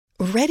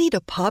Ready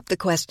to pop the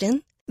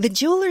question? The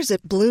jewelers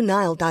at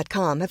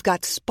BlueNile.com have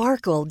got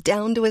sparkle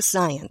down to a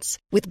science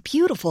with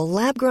beautiful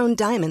lab-grown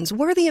diamonds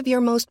worthy of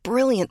your most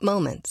brilliant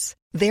moments.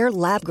 Their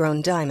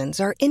lab-grown diamonds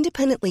are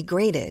independently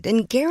graded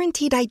and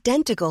guaranteed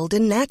identical to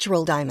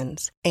natural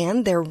diamonds,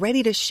 and they're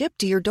ready to ship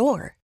to your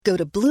door. Go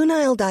to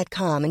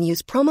BlueNile.com and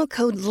use promo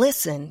code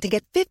LISTEN to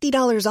get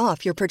 $50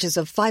 off your purchase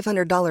of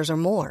 $500 or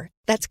more.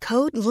 That's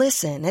code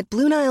LISTEN at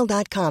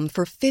BlueNile.com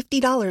for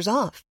 $50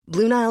 off.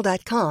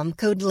 BlueNile.com,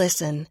 code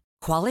LISTEN.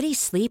 Quality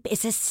sleep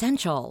is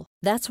essential.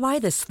 That's why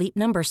the Sleep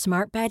Number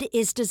Smart Bed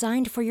is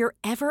designed for your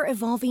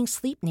ever-evolving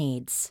sleep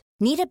needs.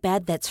 Need a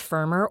bed that's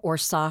firmer or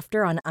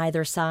softer on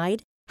either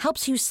side?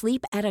 Helps you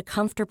sleep at a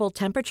comfortable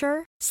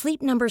temperature?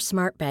 Sleep Number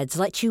Smart Beds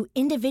let you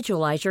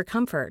individualize your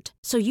comfort,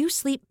 so you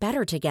sleep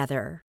better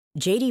together.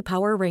 J.D.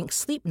 Power ranks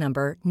Sleep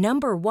Number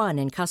number 1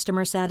 in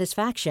customer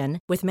satisfaction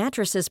with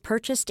mattresses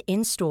purchased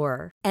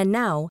in-store. And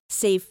now,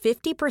 save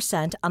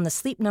 50% on the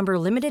Sleep Number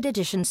Limited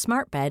Edition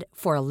Smart Bed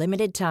for a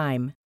limited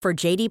time. For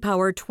J.D.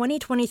 Power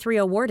 2023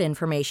 award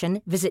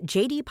information, visit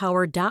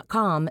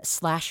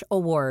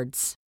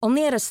jdpower.com/awards.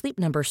 Only at a Sleep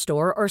Number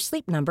store or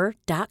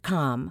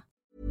sleepnumber.com.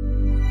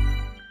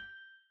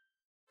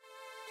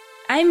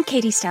 I'm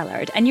Katie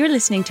Stallard, and you're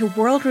listening to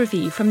World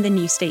Review from The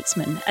New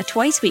Statesman, a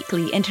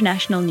twice-weekly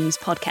international news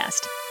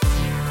podcast.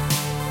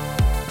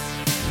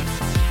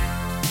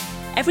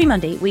 Every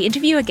Monday, we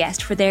interview a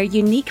guest for their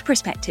unique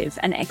perspective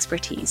and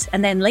expertise,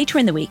 and then later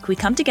in the week, we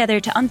come together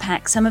to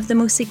unpack some of the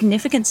most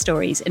significant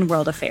stories in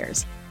world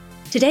affairs.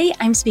 Today,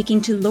 I'm speaking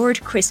to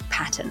Lord Chris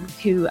Patten,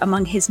 who,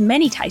 among his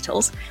many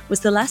titles, was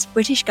the last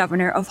British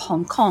governor of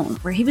Hong Kong,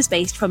 where he was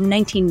based from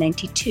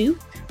 1992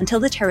 until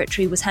the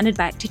territory was handed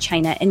back to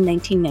China in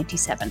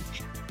 1997.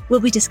 We'll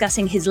be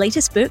discussing his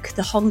latest book,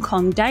 The Hong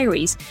Kong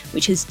Diaries,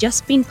 which has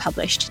just been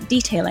published,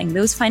 detailing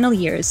those final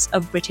years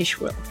of British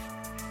rule.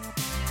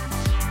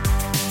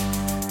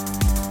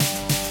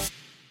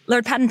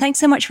 Lord Patten, thanks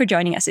so much for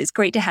joining us. It's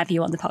great to have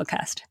you on the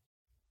podcast.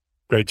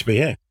 Great to be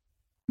here.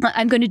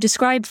 I'm going to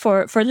describe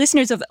for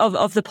listeners of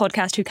the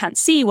podcast who can't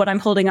see what I'm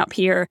holding up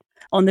here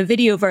on the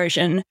video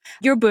version,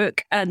 your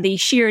book and the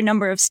sheer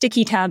number of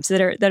sticky tabs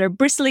that are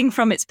bristling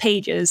from its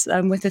pages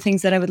with the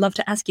things that I would love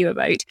to ask you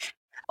about.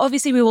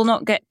 Obviously, we will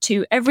not get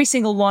to every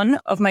single one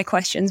of my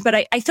questions, but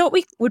I thought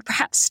we would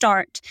perhaps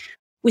start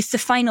with the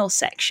final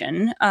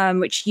section,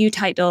 which you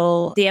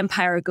title The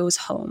Empire Goes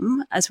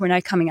Home, as we're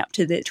now coming up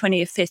to the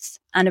 25th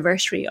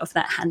anniversary of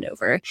that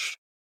handover.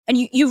 And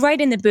you write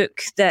in the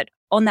book that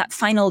on that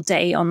final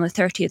day, on the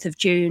 30th of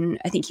June,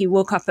 I think you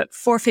woke up at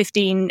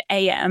 4:15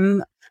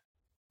 a.m.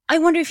 I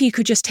wonder if you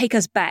could just take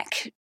us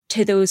back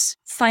to those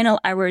final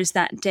hours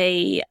that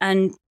day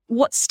and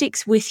what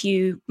sticks with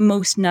you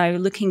most now,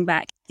 looking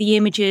back, the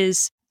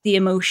images, the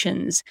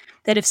emotions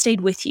that have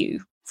stayed with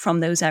you from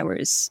those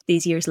hours,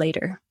 these years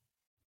later.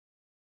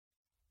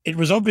 It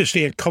was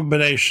obviously a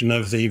combination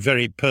of the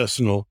very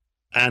personal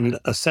and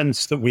a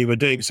sense that we were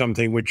doing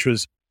something which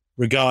was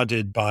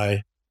regarded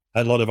by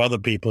a lot of other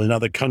people in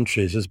other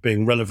countries as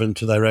being relevant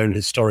to their own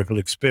historical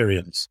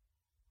experience.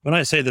 When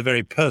I say the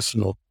very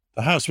personal,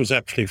 the house was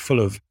actually full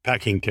of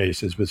packing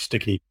cases with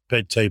sticky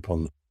tape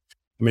on them.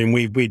 I mean,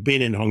 we'd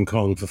been in Hong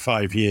Kong for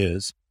 5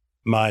 years.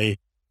 My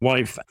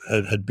wife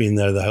had been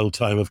there the whole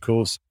time, of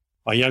course.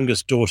 My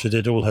youngest daughter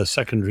did all her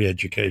secondary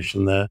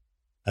education there,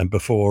 and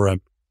before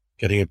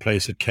getting a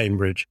place at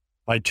Cambridge.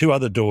 My 2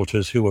 other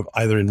daughters, who were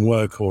either in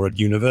work or at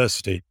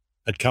university,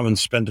 had come and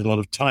spent a lot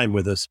of time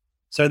with us.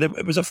 So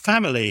it was a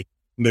family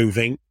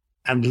moving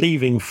and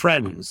leaving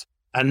friends,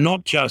 and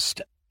not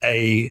just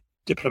a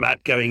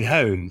diplomat going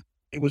home.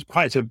 It was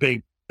quite a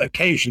big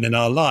occasion in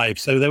our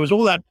lives. So there was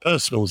all that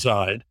personal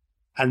side,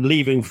 and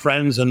leaving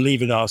friends and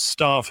leaving our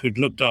staff who'd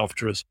looked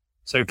after us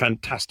so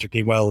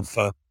fantastically well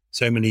for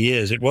so many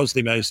years. It was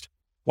the most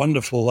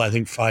wonderful, I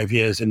think, 5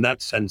 years in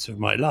that sense of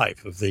my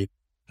life, of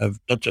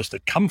not just the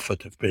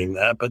comfort of being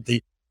there, but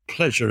the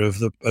pleasure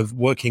of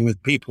working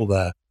with people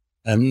there,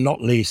 and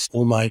not least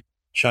all my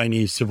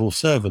Chinese civil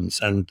servants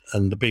and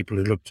the people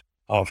who looked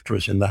after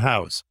us in the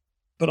house.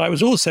 But I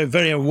was also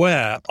very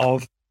aware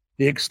of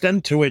the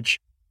extent to which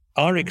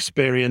our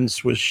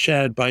experience was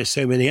shared by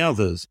so many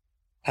others.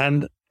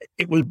 And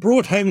it was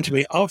brought home to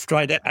me after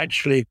I'd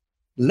actually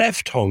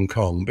left Hong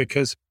Kong,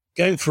 because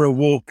going for a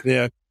walk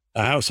near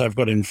a house I've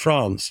got in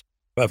France,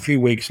 a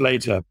few weeks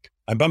later,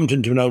 I bumped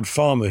into an old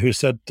farmer who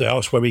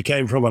asked where we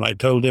came from, and I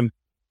told him,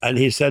 and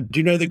he said,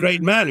 "Do you know the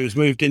great man who's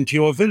moved into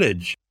your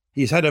village?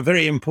 He's had a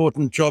very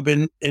important job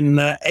in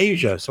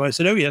Asia." So I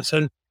said, "Oh, yes.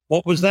 And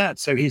what was that?"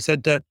 So he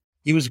said that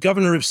he was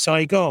governor of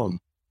Saigon.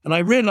 And I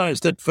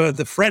realized that for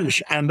the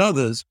French and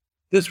others,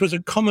 this was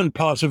a common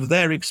part of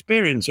their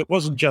experience. It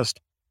wasn't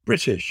just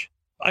British.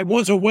 I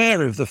was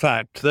aware of the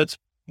fact that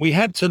we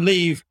had to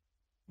leave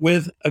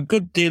with a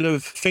good deal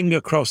of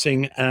finger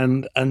crossing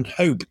and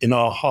hope in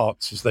our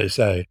hearts, as they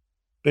say,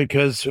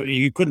 because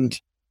you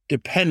couldn't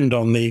depend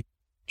on the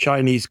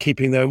Chinese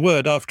keeping their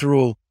word. After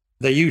all,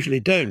 they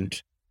usually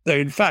don't. Though,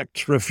 in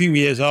fact, for a few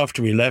years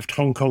after we left,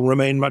 Hong Kong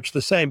remained much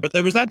the same. But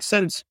there was that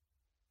sense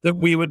that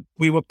we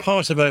were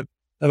part of a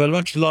of a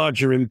much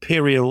larger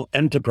imperial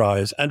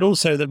enterprise, and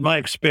also that my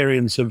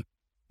experience of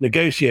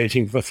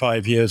negotiating for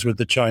 5 years with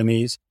the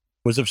Chinese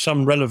was of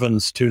some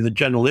relevance to the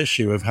general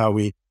issue of how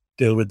we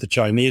deal with the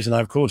Chinese. And I,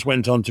 of course,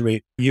 went on to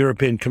be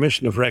European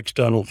Commissioner for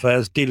External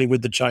Affairs, dealing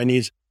with the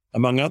Chinese,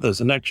 among others,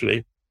 and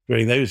actually,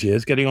 during those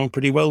years, getting on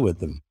pretty well with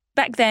them.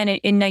 Back then,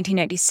 in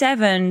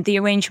 1997, the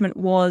arrangement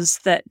was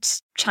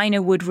that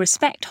China would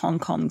respect Hong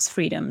Kong's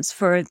freedoms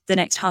for the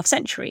next half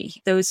century.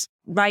 Those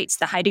rights,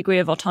 the high degree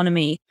of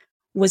autonomy,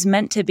 was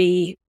meant to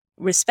be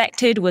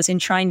respected, was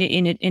enshrined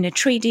in a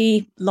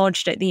treaty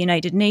lodged at the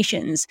United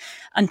Nations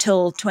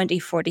until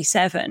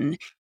 2047.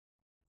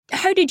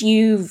 How did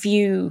you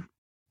view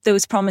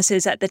those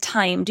promises at the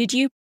time? Did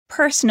you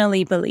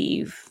personally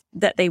believe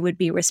that they would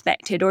be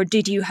respected, or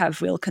did you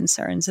have real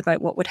concerns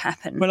about what would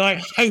happen? Well,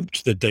 I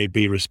hoped that they'd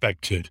be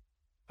respected,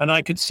 and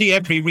I could see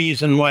every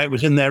reason why it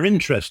was in their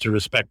interest to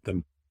respect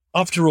them.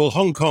 After all,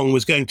 Hong Kong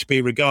was going to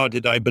be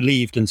regarded, I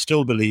believed and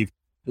still believe,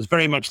 as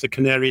very much the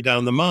canary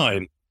down the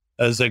mine,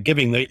 as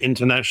giving the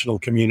international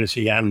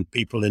community and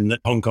people in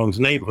Hong Kong's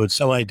neighborhood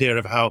some idea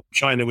of how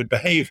China would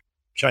behave,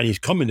 Chinese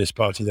Communist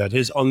Party, that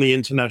is, on the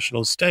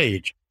international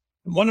stage.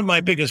 One of my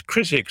biggest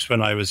critics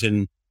when I was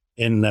in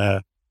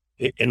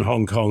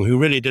Hong Kong, who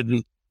really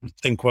didn't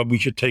think, well, we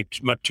should take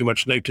too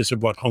much notice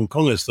of what Hong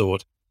Kongers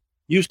thought,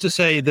 used to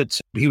say that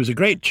he was a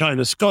great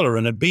China scholar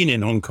and had been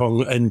in Hong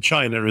Kong and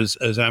China as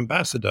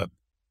ambassador.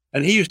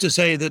 And he used to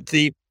say that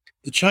the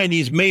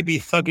Chinese may be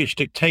thuggish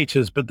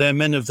dictators, but they're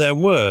men of their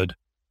word.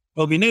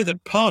 Well, we know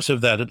that part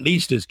of that at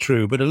least is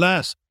true, but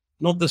alas,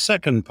 not the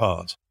second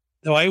part.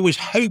 Though I always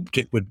hoped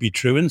it would be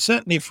true, and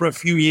certainly for a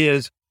few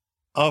years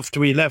after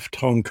we left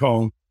Hong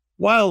Kong,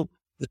 while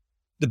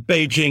the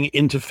Beijing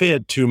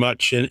interfered too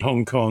much in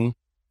Hong Kong,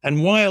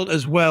 and while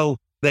as well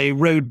they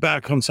rode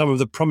back on some of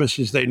the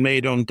promises they'd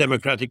made on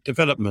democratic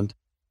development,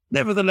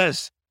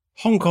 nevertheless,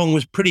 Hong Kong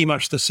was pretty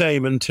much the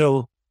same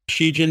until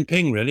Xi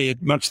Jinping, really,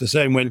 much the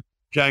same when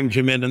Jiang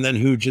Zemin and then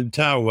Hu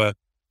Jintao were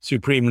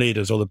supreme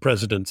leaders or the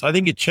presidents. I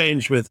think it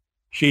changed with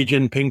Xi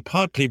Jinping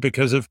partly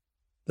because of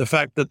the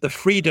fact that the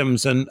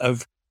freedoms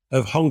of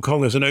Hong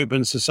Kong as an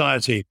open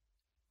society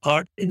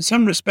are, in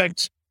some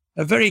respects,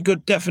 a very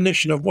good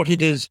definition of what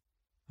it is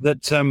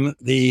that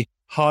the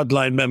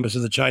hardline members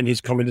of the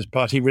Chinese Communist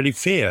Party really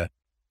fear,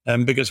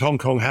 because Hong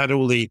Kong had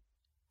all the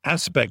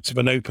aspects of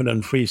an open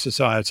and free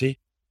society,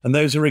 and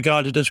those are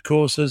regarded, of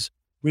course, as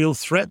real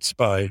threats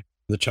by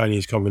the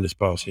Chinese Communist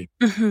Party.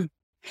 Mm-hmm.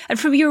 And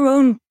from your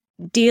own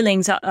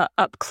dealings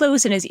up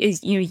close, and as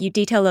you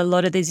detail a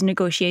lot of these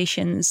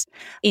negotiations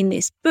in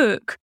this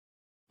book,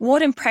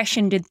 what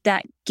impression did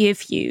that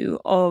give you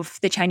of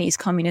the Chinese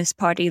Communist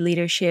Party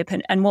leadership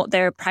and what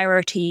their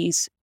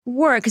priorities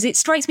were? Because it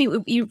strikes me,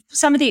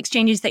 some of the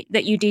exchanges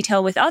that you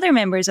detail with other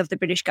members of the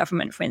British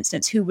government, for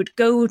instance, who would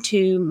go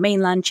to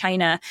mainland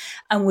China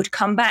and would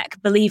come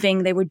back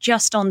believing they were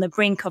just on the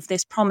brink of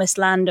this promised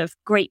land of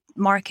great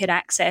market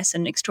access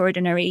and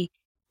extraordinary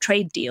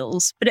trade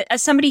deals. But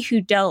as somebody who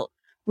dealt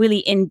really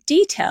in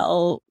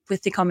detail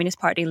with the Communist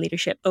Party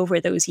leadership over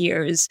those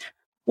years,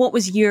 what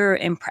was your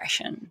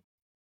impression?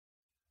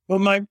 Well,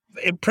 my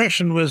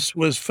impression was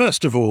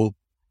first of all,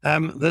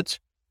 that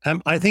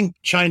I think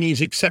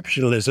Chinese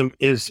exceptionalism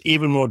is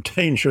even more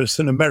dangerous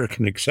than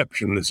American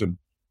exceptionalism,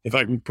 if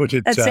I can put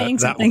it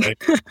that way.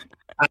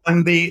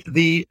 And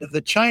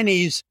the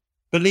Chinese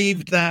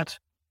believed that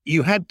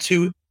you had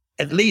to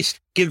at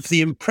least give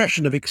the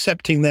impression of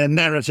accepting their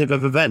narrative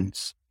of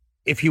events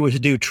if you were to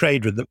do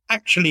trade with them.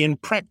 Actually, in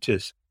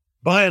practice,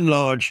 by and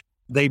large,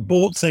 they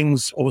bought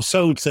things or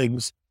sold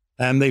things,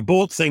 and they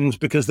bought things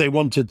because they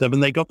wanted them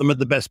and they got them at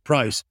the best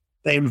price.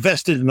 They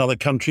invested in other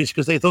countries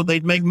because they thought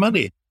they'd make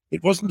money.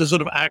 It wasn't a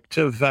sort of act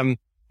of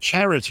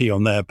charity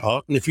on their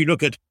part. And if you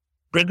look at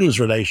Britain's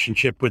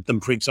relationship with them,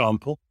 for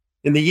example,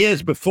 in the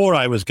years before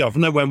I was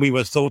governor, when we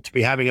were thought to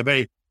be having a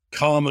very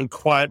calm and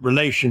quiet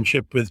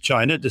relationship with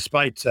China,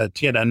 despite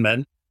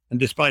Tiananmen and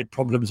despite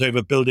problems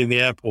over building the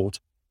airport,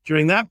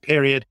 during that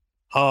period,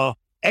 our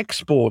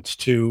exports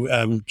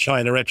to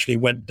China actually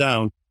went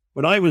down.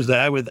 When I was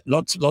there with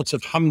lots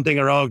of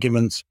humdinger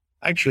arguments,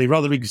 actually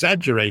rather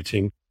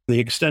exaggerating the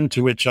extent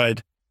to which I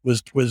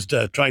was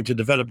trying to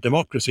develop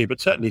democracy, but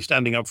certainly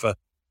standing up for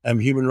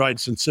human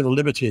rights and civil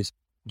liberties.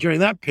 During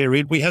that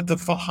period, we had the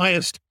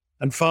highest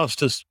and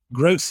fastest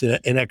growth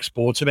in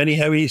exports of any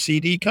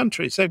OECD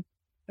country. So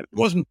it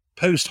wasn't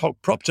post hoc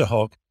propter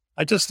hoc.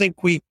 I just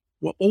think we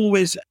were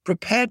always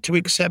prepared to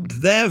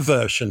accept their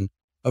version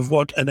of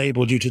what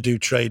enabled you to do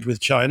trade with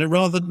China,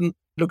 rather than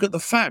look at the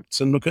facts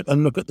and look at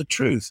the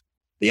truth.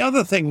 The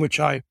other thing which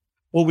I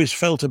always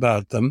felt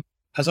about them,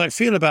 as I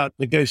feel about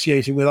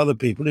negotiating with other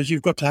people, is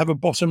you've got to have a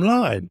bottom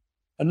line.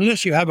 And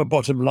unless you have a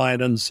bottom line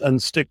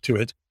and stick to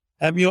it,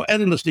 you're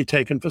endlessly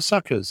taken for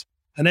suckers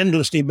and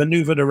endlessly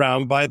maneuvered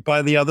around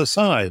by the other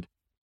side.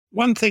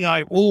 One thing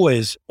I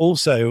always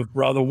also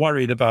rather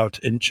worried about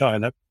in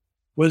China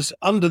was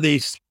under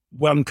these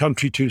one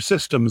country, two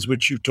systems,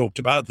 which you talked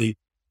about, the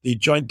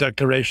joint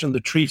declaration, the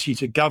treaty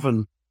to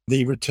govern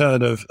the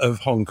return of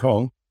Hong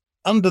Kong.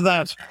 Under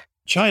that,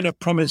 China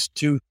promised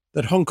to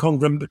that Hong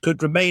Kong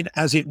could remain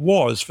as it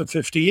was for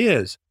 50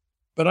 years.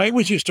 But I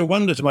always used to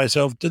wonder to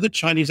myself, do the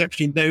Chinese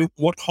actually know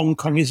what Hong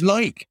Kong is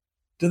like?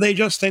 Do they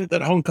just think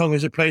that Hong Kong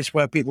is a place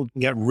where people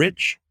can get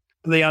rich?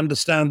 Do they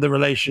understand the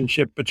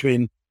relationship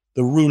between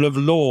the rule of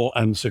law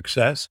and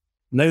success?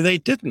 No, they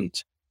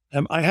didn't.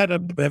 I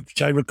had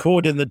which I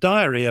record in the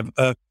diary,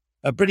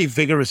 a pretty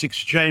vigorous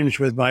exchange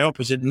with my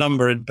opposite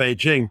number in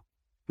Beijing,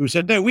 who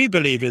said, no, we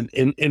believe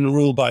in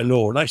rule by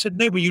law. And I said,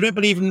 no, but you don't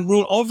believe in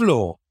rule of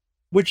law,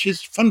 which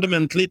is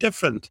fundamentally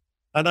different.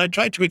 And I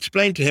tried to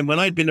explain to him, when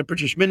I'd been a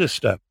British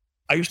minister,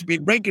 I used to be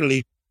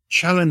regularly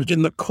challenged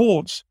in the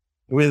courts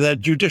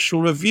with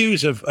judicial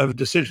reviews of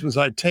decisions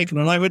I'd taken,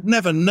 and I would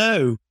never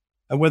know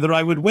whether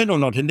I would win or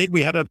not. Indeed,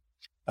 we had a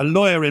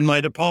lawyer in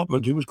my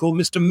department who was called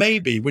Mr.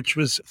 Maybe, which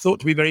was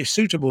thought to be very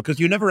suitable because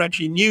you never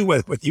actually knew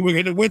whether you were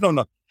going to win or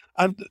not.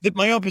 And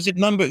my opposite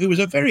number, who was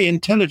a very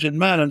intelligent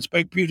man and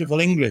spoke beautiful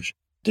English,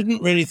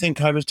 didn't really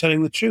think I was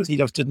telling the truth. He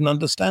just didn't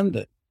understand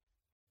it.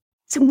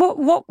 So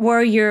what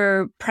were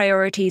your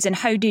priorities, and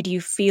how did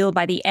you feel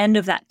by the end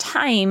of that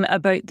time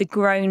about the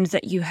ground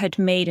that you had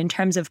made in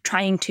terms of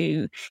trying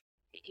to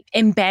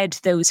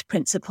embed those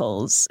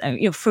principles,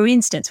 for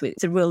instance, with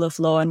the rule of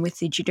law and with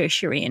the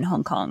judiciary in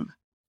Hong Kong?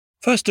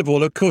 First of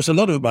all, of course, a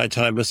lot of my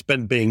time was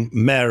spent being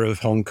mayor of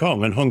Hong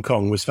Kong, and Hong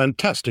Kong was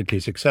fantastically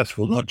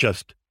successful, not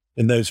just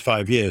in those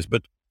 5 years,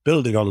 but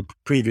building on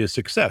previous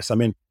success. I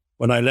mean,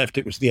 when I left,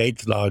 it was the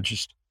 8th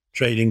largest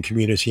trading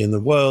community in the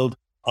world.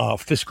 Our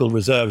fiscal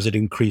reserves had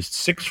increased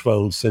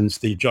 6-fold since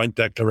the joint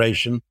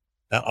declaration.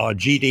 Our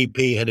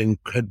GDP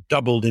had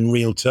doubled in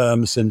real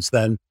terms since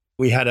then.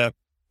 We had a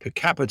per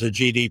capita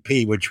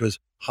GDP, which was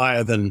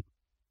higher than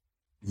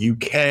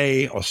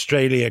UK,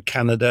 Australia,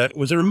 Canada. It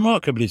was a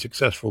remarkably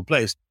successful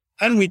place.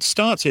 And we'd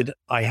started,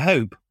 I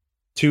hope,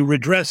 to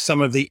redress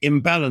some of the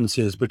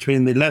imbalances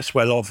between the less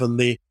well-off and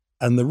the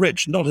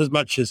rich, not as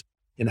much as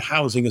in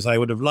housing as I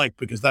would have liked,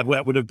 because that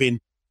would have been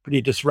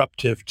pretty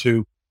disruptive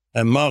to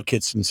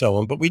markets and so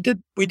on. But we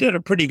did a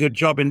pretty good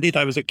job. Indeed,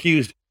 I was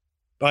accused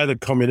by the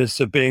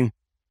communists of being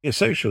a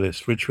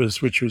socialist, which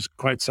was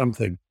quite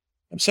something.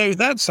 So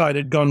that side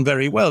had gone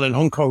very well, and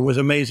Hong Kong was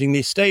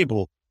amazingly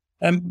stable.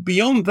 And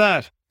beyond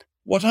that,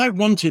 what I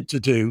wanted to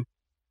do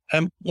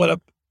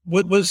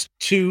was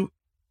to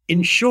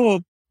ensure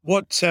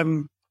what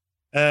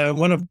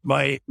one of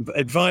my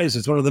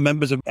advisors, one of the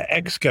members of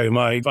EXCO,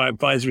 my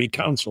advisory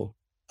council,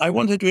 I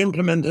wanted to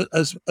implement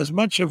as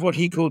much of what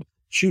he called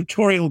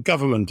tutorial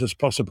government as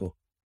possible,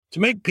 to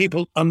make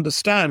people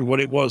understand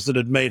what it was that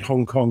had made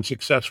Hong Kong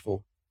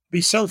successful,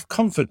 be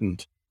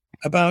self-confident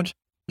about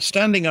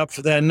standing up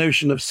for their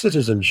notion of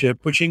citizenship,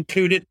 which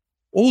included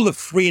all the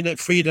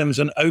freedoms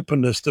and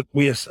openness that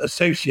we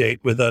associate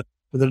with a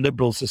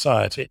liberal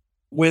society,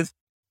 with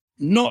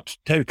not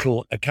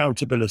total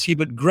accountability,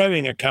 but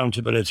growing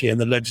accountability in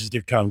the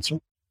Legislative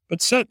Council,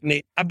 but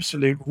certainly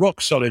absolute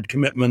rock-solid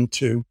commitment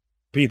to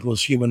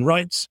people's human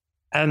rights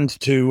and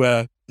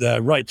to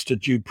their rights to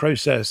due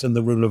process and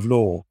the rule of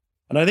law.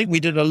 And I think we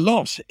did a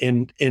lot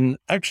in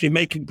actually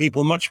making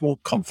people much more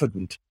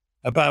confident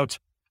about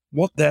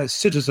what their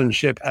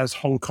citizenship as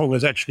Hong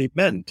Kongers actually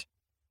meant.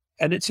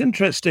 And it's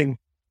interesting,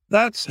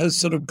 that has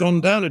sort of gone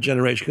down a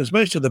generation, because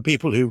most of the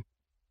people who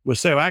were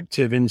so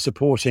active in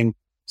supporting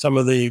some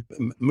of the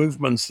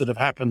movements that have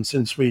happened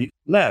since we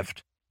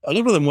left, a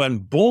lot of them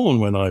weren't born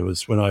when I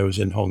was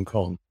in Hong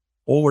Kong,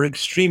 or were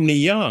extremely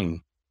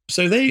young.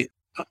 So they,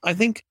 I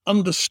think,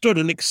 understood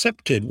and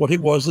accepted what it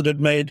was that had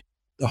made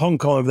the Hong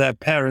Kong of their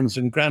parents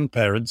and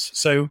grandparents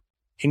so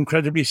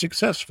incredibly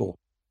successful.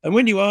 And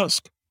when you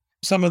ask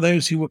some of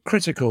those who were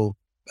critical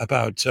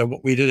about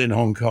what we did in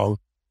Hong Kong,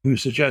 who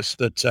suggest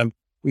that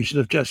we should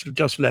have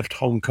just left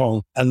Hong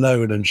Kong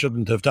alone and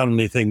shouldn't have done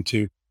anything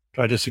to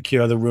try to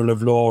secure the rule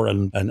of law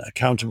and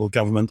accountable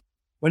government,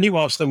 when you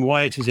ask them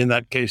why it is in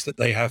that case that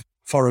they have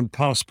foreign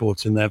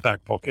passports in their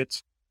back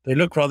pockets, they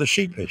look rather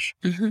sheepish.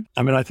 Mm-hmm.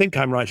 I mean, I think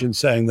I'm right in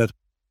saying that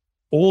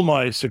all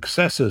my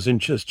successors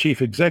as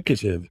chief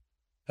executive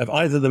have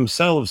either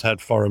themselves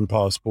had foreign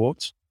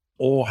passports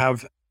or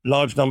have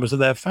large numbers of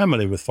their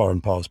family with foreign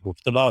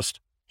passports. The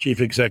last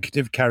chief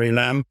executive, Carrie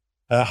Lam,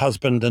 her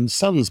husband and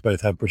sons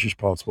both have British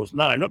passports.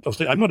 Now,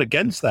 I'm not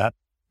against that,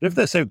 but if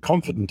they're so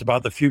confident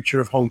about the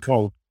future of Hong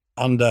Kong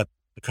under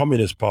the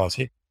Communist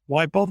Party,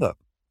 why bother?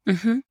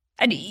 Mm-hmm.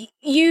 And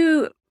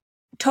you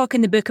talk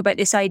in the book about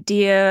this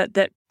idea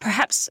that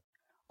perhaps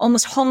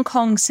almost Hong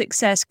Kong's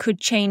success could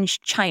change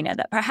China,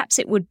 that perhaps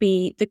it would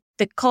be,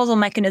 the causal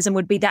mechanism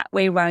would be that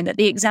way around, that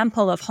the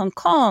example of Hong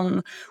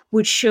Kong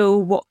would show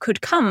what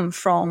could come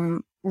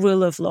from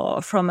rule of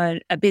law, from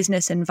a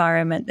business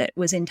environment that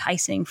was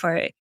enticing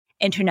for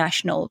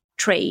international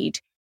trade.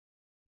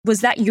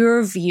 Was that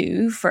your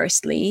view,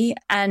 firstly?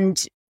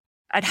 And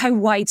how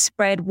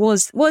widespread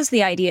was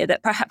the idea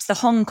that perhaps the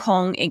Hong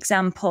Kong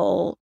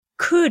example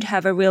could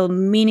have a real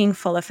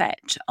meaningful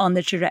effect on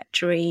the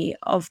trajectory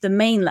of the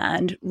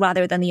mainland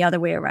rather than the other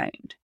way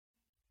around?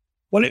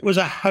 Well, it was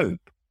a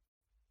hope,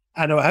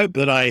 and a hope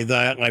that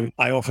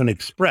I often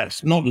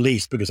expressed, not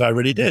least because I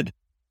really did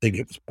think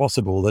it was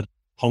possible that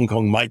Hong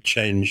Kong might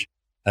change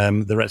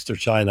the rest of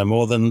China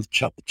more than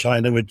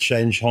China would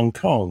change Hong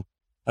Kong.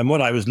 And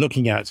what I was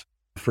looking at,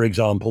 for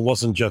example,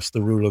 wasn't just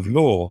the rule of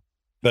law,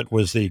 but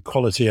was the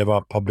quality of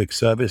our public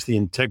service, the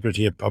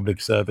integrity of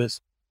public service,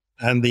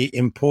 and the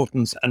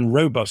importance and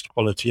robust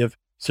quality of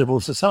civil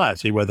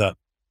society, whether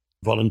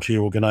voluntary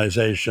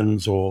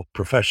organizations or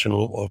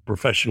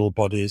professional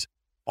bodies.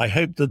 I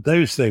hope that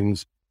those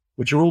things,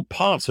 which are all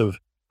part of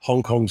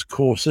Hong Kong's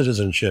core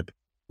citizenship,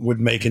 would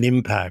make an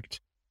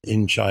impact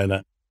in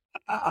China.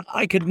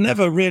 I could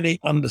never really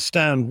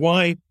understand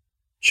why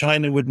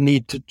China would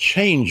need to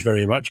change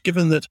very much,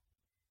 given that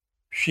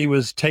she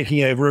was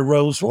taking over a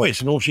Rolls Royce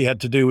and all she had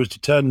to do was to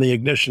turn the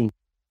ignition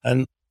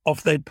and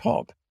off they'd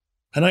pop.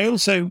 And I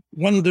also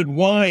wondered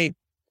why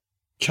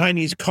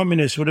Chinese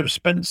communists would have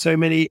spent so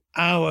many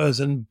hours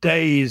and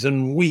days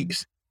and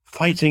weeks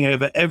fighting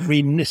over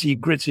every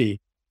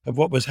nitty-gritty of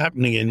what was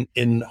happening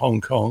in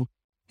Hong Kong,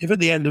 if at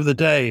the end of the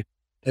day,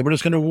 they were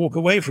just going to walk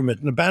away from it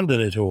and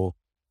abandon it all.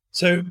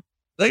 So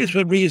those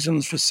were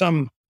reasons for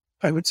some,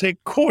 I would say,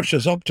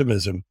 cautious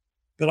optimism,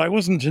 but I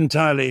wasn't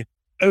entirely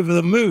over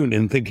the moon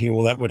in thinking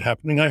all that would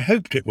happen. I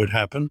hoped it would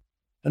happen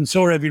and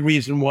saw every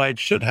reason why it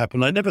should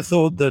happen. I never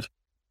thought that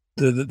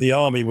the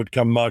army would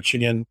come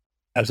marching in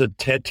as a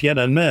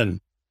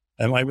Tiananmen.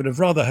 I would have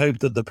rather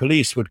hoped that the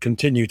police would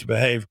continue to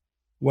behave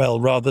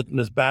well rather than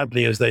as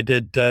badly as they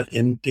did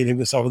in dealing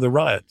with some of the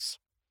riots.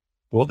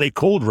 What they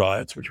called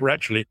riots, which were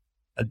actually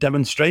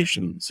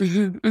demonstrations.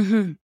 Mm-hmm,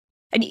 mm-hmm.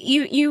 And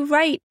you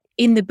write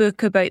in the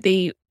book about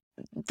the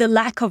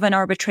lack of an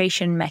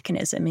arbitration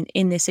mechanism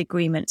in this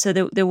agreement. So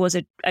there was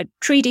a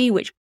treaty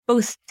which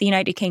both the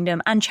United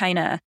Kingdom and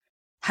China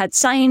had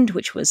signed,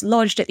 which was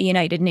lodged at the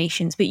United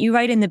Nations. But you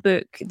write in the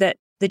book that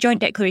the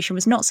joint declaration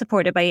was not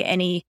supported by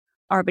any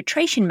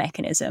arbitration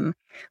mechanism,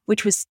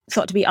 which was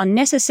thought to be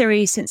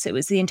unnecessary since it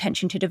was the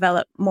intention to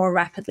develop more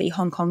rapidly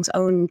Hong Kong's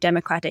own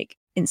democratic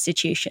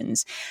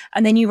institutions.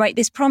 And then you write,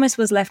 this promise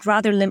was left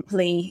rather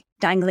limply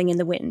dangling in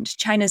the wind.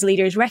 China's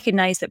leaders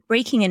recognized that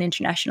breaking an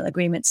international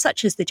agreement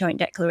such as the joint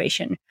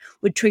declaration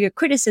would trigger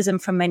criticism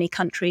from many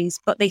countries,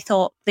 but they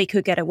thought they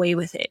could get away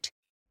with it.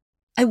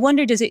 I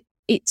wonder, does it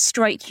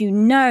strike you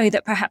now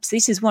that perhaps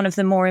this is one of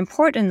the more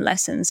important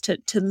lessons to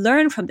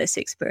learn from this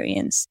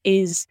experience,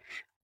 is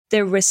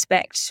the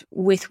respect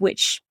with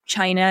which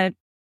China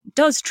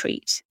does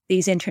treat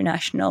these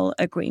international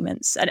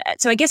agreements? And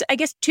so I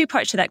guess two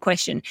parts to that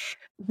question.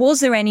 Was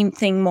there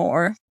anything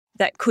more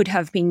that could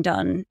have been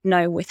done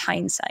now with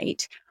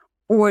hindsight?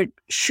 Or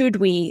should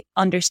we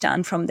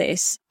understand from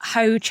this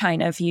how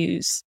China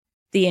views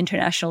the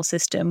international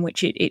system,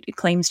 which it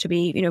claims to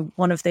be,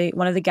 one of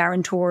the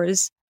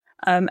guarantors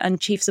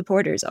and chief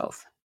supporters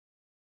of?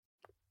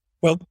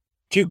 Well,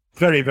 two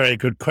very, very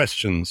good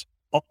questions.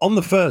 On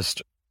the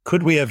first,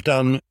 could we have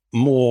done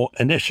more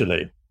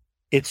initially?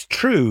 It's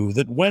true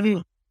that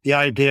when the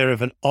idea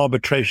of an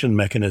arbitration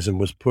mechanism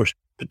was pushed,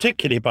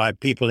 particularly by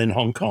people in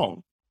Hong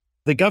Kong,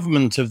 the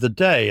government of the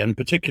day, and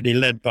particularly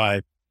led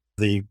by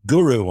the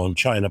guru on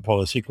China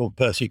policy called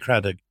Percy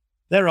Craddock,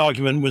 their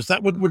argument was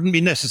that wouldn't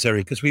be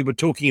necessary because we were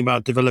talking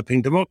about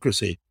developing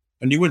democracy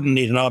and you wouldn't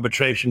need an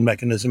arbitration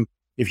mechanism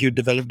if you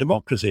developed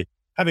democracy.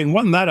 Having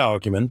won that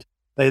argument,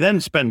 they then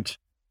spent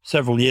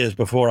several years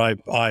before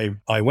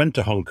I went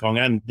to Hong Kong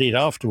and indeed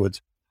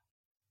afterwards,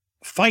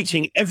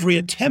 fighting every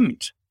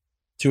attempt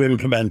to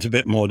implement a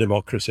bit more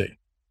democracy.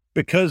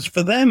 Because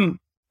for them,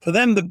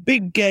 the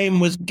big game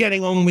was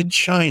getting on with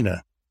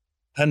China.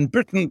 And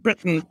Britain,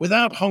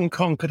 without Hong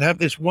Kong, could have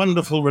this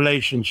wonderful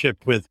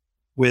relationship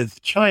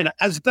with China,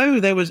 as though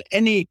there was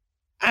any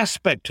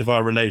aspect of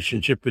our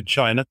relationship with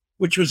China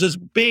which was as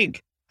big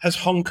as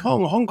Hong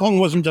Kong. Hong Kong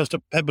wasn't just a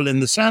pebble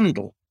in the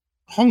sandal.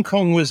 Hong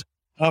Kong was,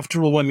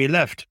 after all, when we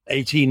left,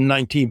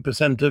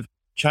 19% of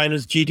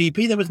China's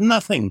GDP. There was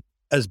nothing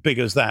as big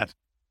as that.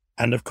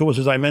 And of course,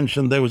 as I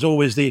mentioned, there was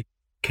always the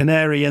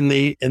canary in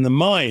the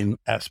mine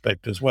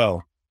aspect as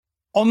well.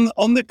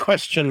 On the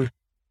question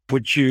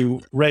which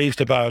you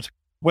raised about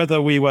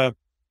whether we were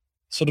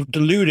sort of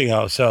deluding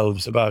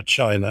ourselves about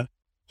China,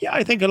 yeah,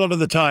 I think a lot of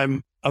the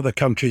time other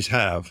countries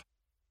have.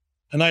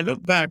 And I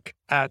look back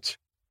at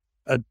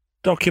a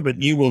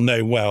document you will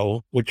know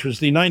well, which was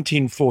the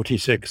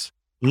 1946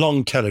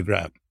 Long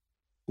Telegram,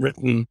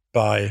 written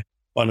by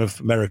one of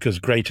America's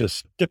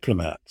greatest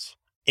diplomats,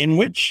 in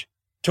which,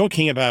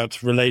 talking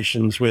about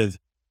relations with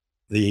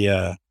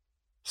the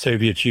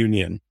Soviet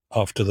Union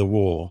after the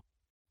war,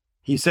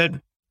 he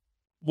said,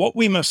 what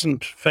we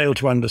mustn't fail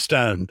to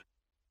understand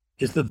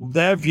is that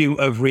their view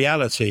of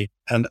reality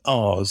and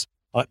ours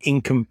are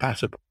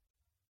incompatible.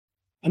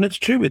 And it's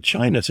true with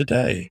China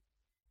today.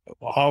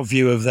 Our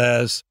view of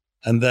theirs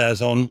and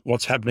theirs on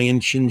what's happening in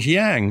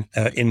Xinjiang,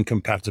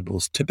 incompatible.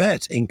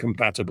 Tibet,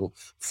 incompatible.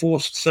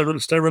 Forced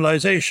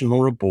sterilization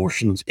or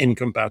abortions,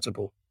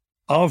 incompatible.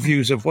 Our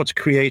views of what's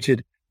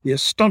created the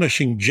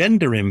astonishing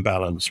gender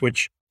imbalance,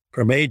 which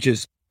from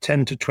ages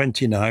 10 to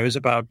 20 now is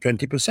about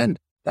 20%.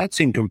 That's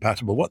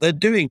incompatible. What they're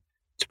doing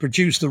to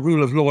produce the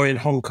rule of law in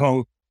Hong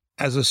Kong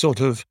as a sort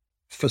of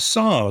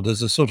facade,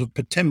 as a sort of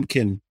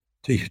Potemkin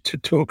to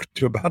talk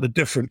to about a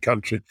different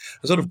country,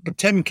 a sort of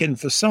Potemkin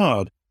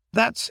facade.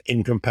 That's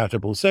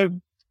incompatible.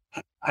 So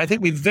I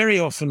think we've very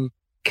often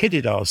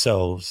kidded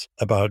ourselves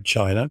about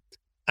China,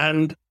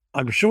 and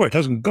I'm sure it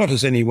hasn't got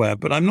us anywhere,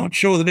 but I'm not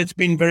sure that it's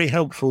been very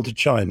helpful to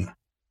China,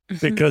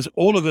 because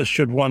all of us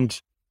should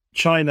want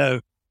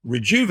China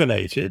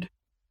rejuvenated,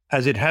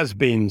 as it has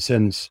been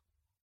since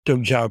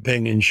Deng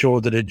Xiaoping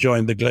ensured that it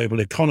joined the global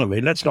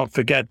economy. Let's not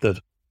forget that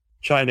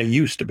China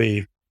used to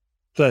be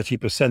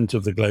 30%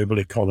 of the global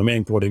economy,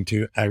 according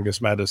to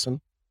Angus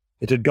Maddison.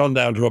 It had gone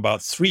down to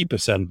about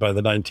 3% by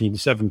the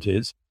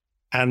 1970s.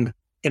 And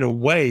in a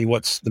way,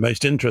 what's the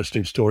most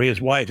interesting story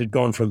is why it had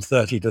gone from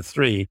 30 to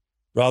 3,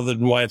 rather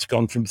than why it's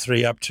gone from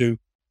 3 up to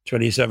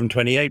 27,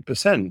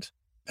 28%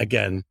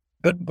 again.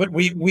 But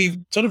we've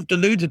sort of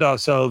deluded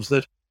ourselves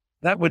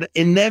that would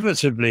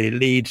inevitably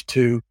lead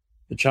to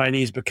the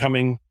Chinese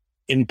becoming,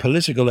 in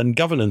political and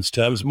governance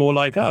terms, more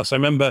like us. I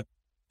remember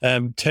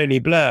Tony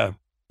Blair,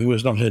 who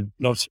was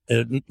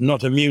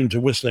not immune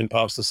to whistling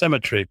past the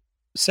cemetery,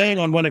 saying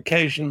on one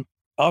occasion,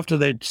 after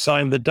they'd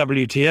signed the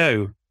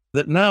WTO,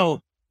 that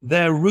now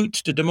their route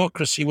to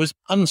democracy was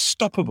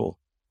unstoppable.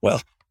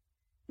 Well,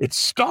 it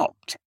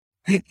stopped.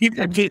 It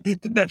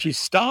didn't actually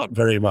start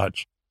very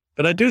much.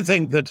 But I do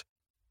think that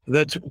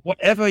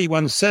whatever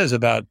one says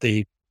about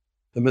the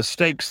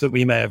mistakes that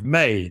we may have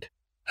made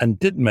and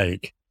did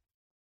make,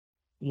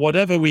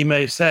 whatever we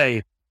may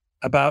say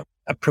about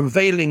a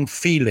prevailing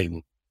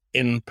feeling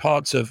in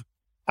parts of,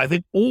 I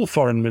think, all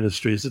foreign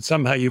ministries, that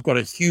somehow you've got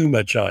to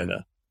humor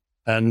China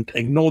and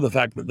ignore the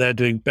fact that they're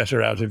doing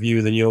better out of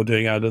you than you're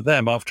doing out of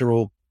them. After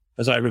all,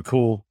 as I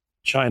recall,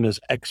 China's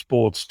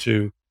exports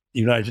to the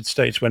United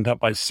States went up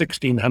by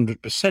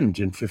 1,600%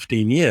 in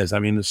 15 years. I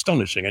mean,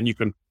 astonishing. And you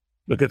can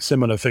look at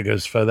similar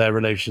figures for their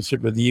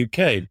relationship with the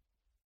UK.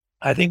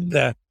 I think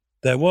there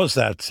was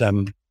that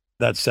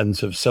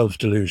sense of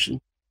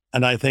self-delusion.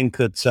 And I think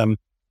that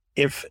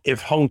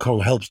if Hong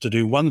Kong helps to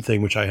do one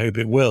thing, which I hope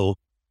it will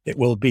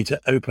be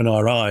to open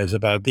our eyes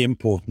about the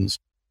importance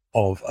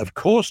of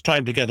course,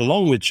 trying to get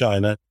along with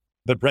China,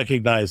 but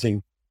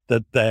recognizing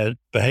that their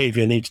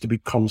behavior needs to be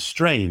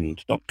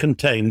constrained, not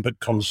contained, but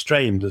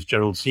constrained, as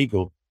Gerald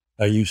Siegel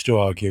used to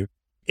argue,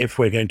 if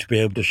we're going to be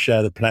able to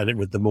share the planet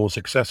with them more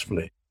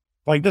successfully.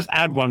 If I can just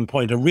add one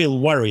point, a real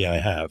worry I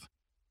have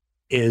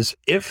is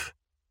if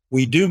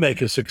we do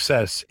make a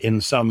success in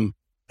some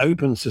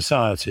open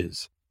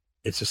societies,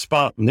 it's a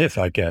Spartan if,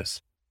 I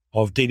guess,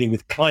 of dealing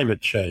with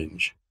climate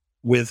change,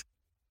 with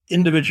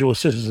individual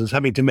citizens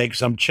having to make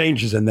some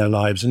changes in their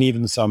lives and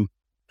even some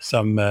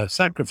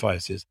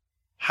sacrifices.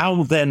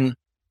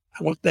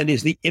 What then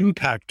is the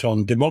impact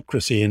on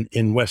democracy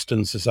in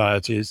Western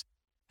societies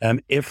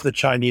if the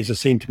Chinese are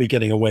seen to be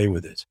getting away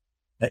with it?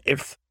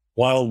 If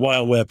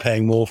while we're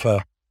paying more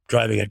for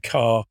driving a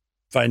car,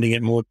 finding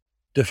it more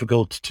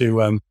difficult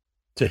to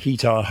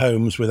heat our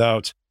homes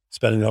without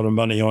spending a lot of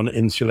money on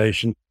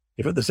insulation,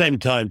 if at the same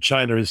time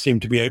China is seen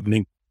to be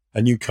opening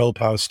a new coal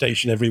power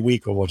station every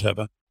week or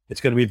whatever, it's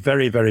going to be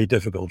very, very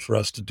difficult for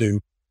us to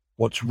do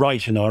what's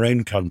right in our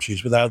own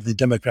countries without the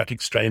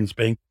democratic strains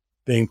being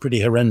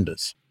pretty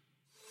horrendous.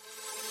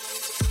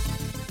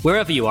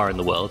 Wherever you are in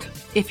the world,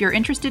 if you're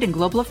interested in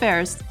global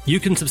affairs, you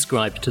can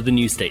subscribe to The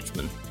New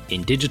Statesman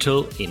in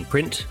digital, in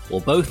print, or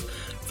both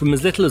from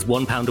as little as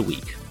 £1 a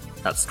week.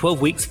 That's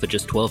 12 weeks for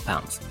just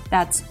 £12.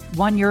 That's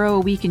 €1 a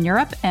week in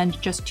Europe and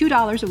just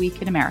 $2 a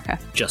week in America.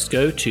 Just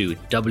go to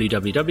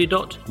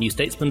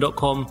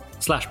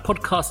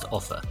www.newstatesman.com/podcast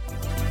offer.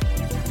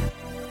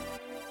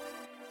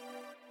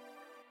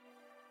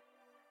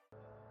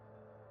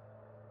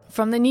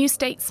 From The New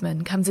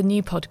Statesman comes a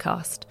new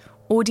podcast,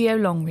 Audio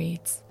Long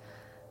Reads,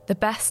 the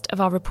best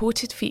of our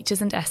reported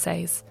features and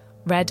essays,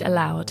 read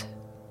aloud.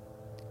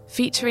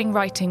 Featuring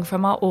writing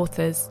from our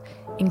authors,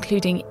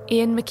 including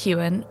Ian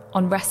McEwan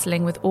on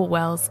wrestling with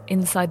Orwell's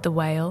Inside the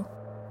Whale.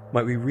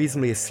 Might we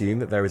reasonably assume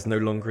that there is no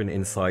longer an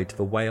inside to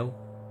the whale?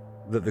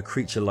 That the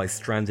creature lies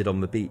stranded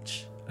on the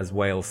beach, as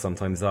whales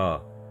sometimes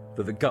are?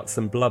 That the guts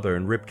and blubber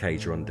and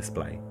ribcage are on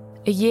display?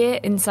 A year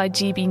inside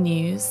GB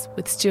News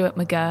with Stuart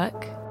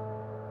McGurk.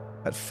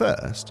 At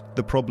first,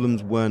 the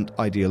problems weren't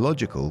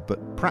ideological,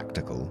 but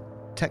practical,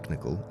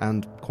 technical,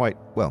 and quite,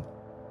 well,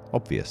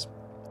 obvious.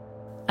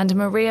 And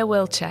Maria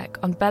Wilczek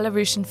on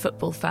Belarusian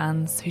football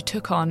fans who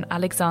took on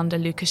Alexander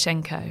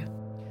Lukashenko.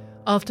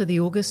 After the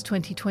August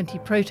 2020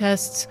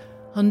 protests,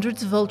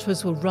 hundreds of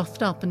ultras were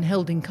roughed up and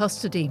held in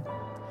custody.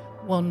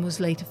 One was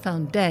later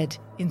found dead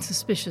in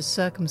suspicious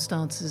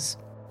circumstances.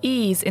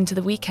 Ease into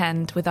the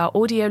weekend with our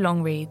audio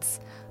long reads,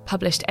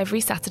 published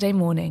every Saturday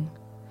morning.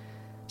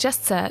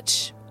 Just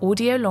search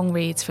Audio Long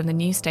Reads from The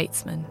New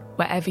Statesman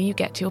wherever you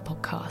get your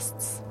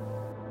podcasts.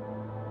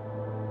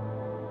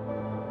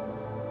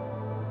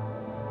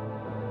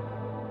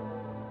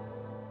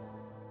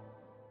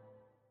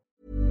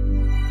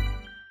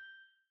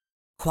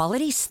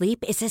 Quality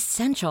sleep is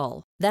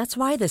essential. That's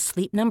why the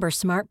Sleep Number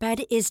Smart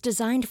Bed is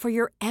designed for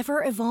your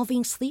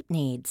ever-evolving sleep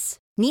needs.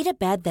 Need a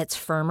bed that's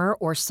firmer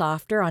or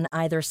softer on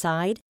either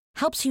side?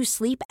 Helps you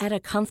sleep at a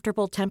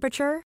comfortable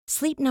temperature?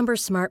 Sleep Number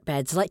Smart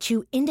Beds let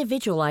you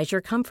individualize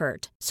your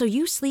comfort so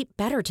you sleep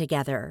better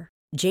together.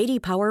 J.D.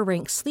 Power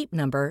ranks Sleep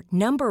Number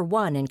number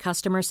 1 in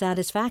customer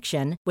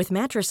satisfaction with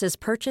mattresses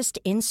purchased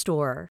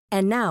in-store.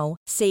 And now,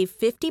 save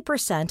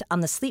 50% on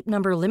the Sleep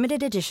Number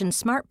Limited Edition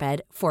Smart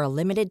Bed for a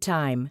limited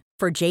time.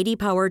 For J.D.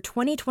 Power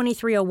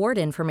 2023 award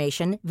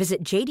information,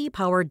 visit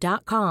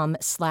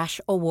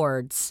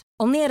jdpower.com/awards.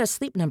 Only at a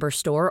Sleep Number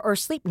store or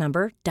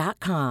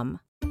sleepnumber.com.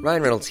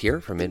 Ryan Reynolds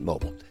here from Mint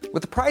Mobile.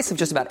 With the price of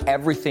just about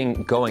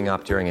everything going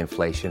up during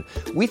inflation,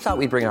 we thought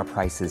we'd bring our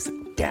prices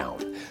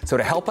down. So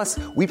to help us,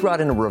 we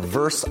brought in a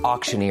reverse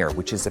auctioneer,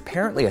 which is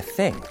apparently a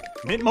thing.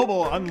 Mint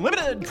Mobile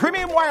Unlimited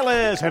Premium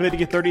Wireless. How to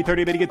get 30,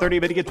 30, bit to get 30,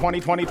 bit to get 20,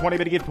 20, 20,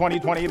 bit to get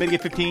 20, 20, bit to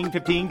get 15,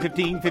 15,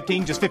 15,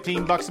 15, just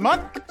 $15 a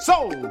month?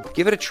 Sold!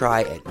 Give it a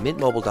try at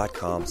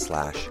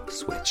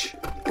mintmobile.com/switch.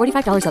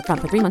 $45 up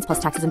front for 3 months plus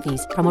taxes and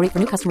fees. Promo rate for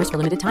new customers for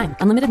limited time.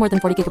 Unlimited more than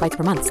 40 gigabytes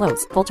per month.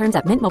 Slows full terms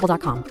at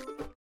mintmobile.com.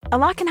 A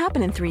lot can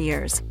happen in 3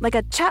 years, like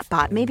a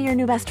chatbot may be your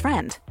new best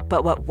friend.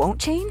 But what won't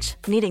change?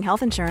 Needing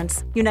health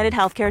insurance. United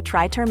Healthcare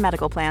Tri-Term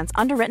Medical Plans,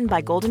 underwritten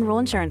by Golden Rule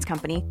Insurance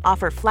Company,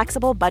 offer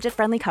flexible,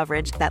 budget-friendly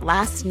coverage that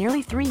lasts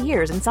nearly 3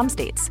 years in some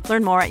states.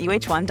 Learn more at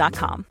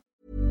uh1.com.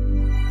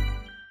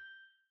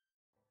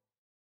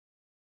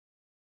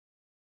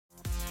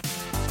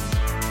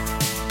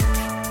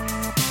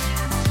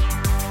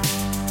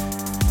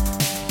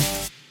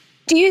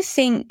 Do you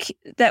think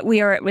that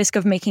we are at risk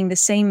of making the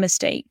same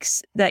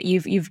mistakes that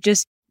you've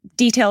just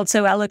detailed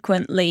so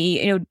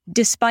eloquently,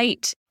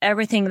 despite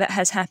everything that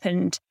has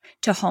happened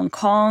to Hong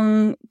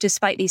Kong,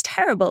 despite these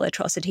terrible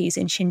atrocities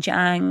in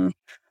Xinjiang?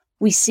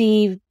 We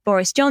see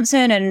Boris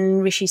Johnson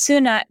and Rishi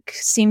Sunak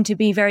seem to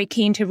be very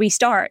keen to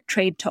restart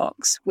trade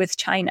talks with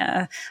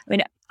China. I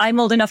mean, I'm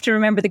old enough to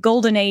remember the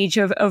golden age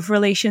of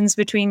relations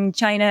between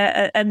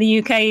China and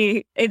the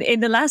UK in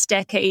the last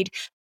decade.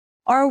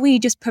 Are we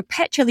just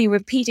perpetually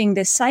repeating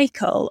this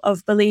cycle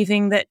of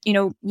believing that,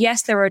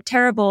 yes, there are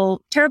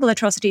terrible, terrible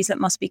atrocities that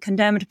must be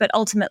condemned, but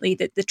ultimately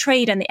the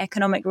trade and the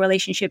economic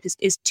relationship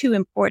is too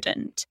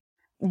important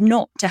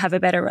not to have a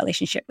better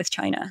relationship with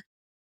China?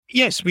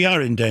 Yes, we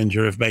are in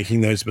danger of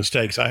making those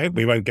mistakes. I hope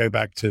we won't go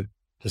back to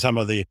some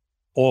of the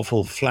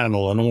awful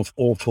flannel and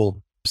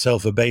awful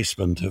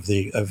self-abasement of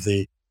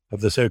the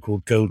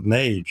so-called golden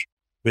age.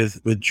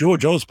 With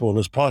George Osborne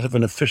as part of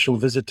an official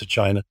visit to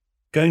China,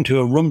 going to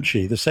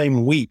Urumqi the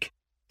same week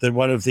that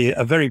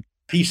a very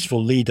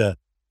peaceful leader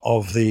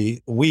of the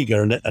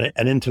Uyghur,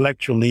 an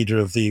intellectual leader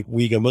of the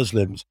Uyghur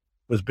Muslims,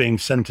 was being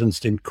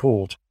sentenced in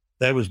court.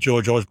 There was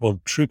George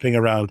Osborne trooping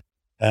around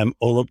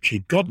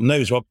Urumqi. God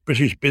knows what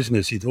British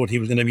business he thought he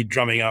was going to be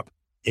drumming up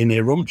in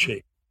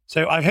Urumqi.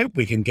 So I hope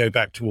we can go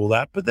back to all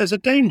that. But there's a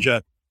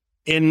danger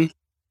in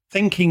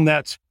thinking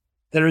that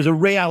there is a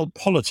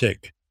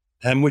realpolitik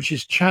which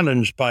is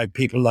challenged by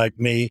people like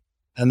me,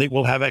 and it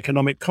will have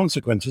economic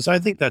consequences. I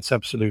think that's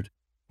absolute.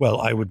 Well,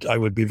 I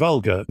would be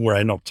vulgar were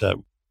I not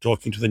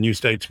talking to the New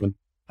Statesman.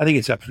 I think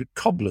it's absolute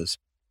cobblers.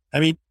 I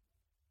mean,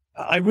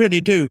 I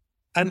really do.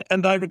 And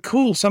I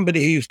recall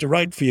somebody who used to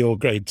write for your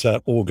great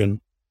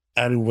organ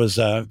and was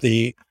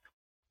the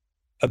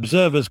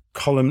Observer's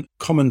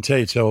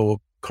commentator or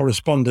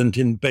correspondent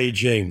in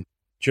Beijing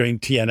during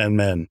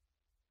Tiananmen.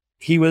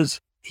 He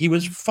was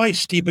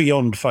feisty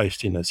beyond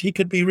feistiness. He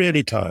could be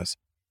really tiresome.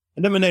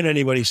 I never known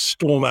anybody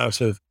storm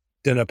out of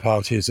dinner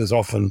parties as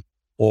often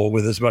or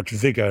with as much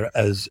vigor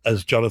as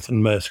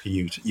Jonathan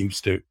Mirsky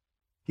used to.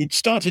 He'd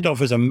started off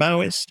as a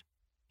Maoist.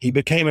 He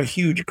became a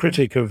huge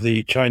critic of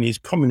the Chinese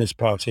Communist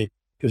Party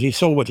because he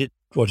saw what it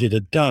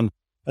had done,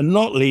 and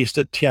not least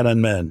at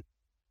Tiananmen.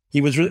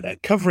 He was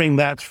covering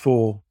that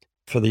for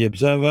the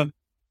Observer.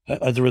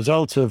 As a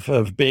result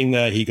of being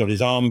there, he got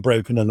his arm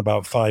broken and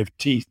about 5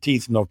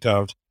 teeth knocked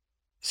out.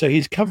 So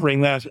he's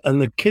covering that,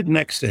 and the kid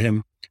next to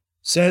him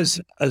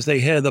says, as they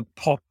hear the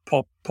pop,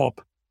 pop,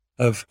 pop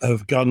of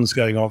guns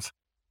going off,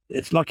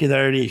 it's lucky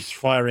they're only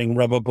firing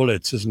rubber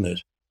bullets, isn't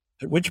it?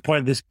 At which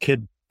point this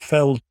kid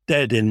fell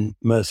dead in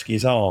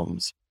Mirsky's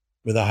arms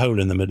with a hole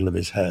in the middle of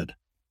his head.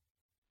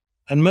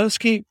 And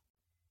Mirsky,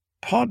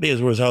 partly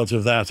as a result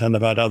of that and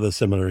about other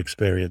similar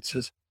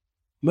experiences,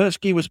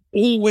 Mirsky was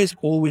always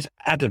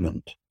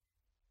adamant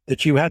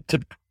that you had to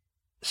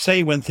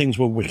say when things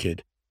were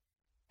wicked,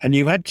 and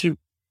you had to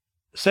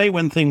say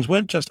when things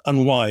weren't just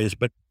unwise,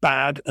 but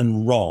bad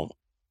and wrong.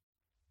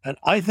 And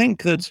I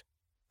think that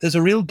there's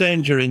a real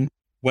danger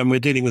when we're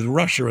dealing with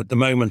Russia at the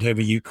moment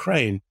over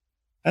Ukraine,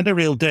 and a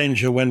real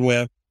danger when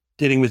we're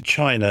dealing with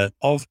China,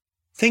 of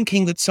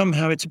thinking that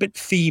somehow it's a bit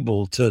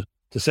feeble to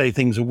say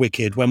things are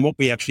wicked, when what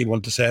we actually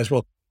want to say is,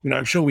 well,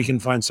 I'm sure we can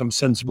find some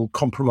sensible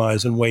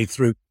compromise and way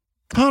through.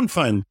 Can't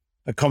find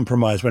a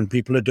compromise when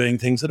people are doing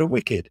things that are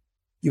wicked.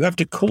 You have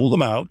to call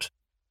them out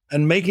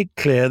and make it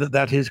clear that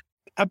that is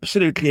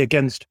absolutely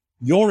against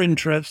your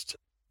interests,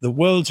 the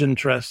world's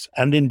interests,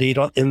 and indeed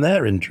in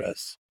their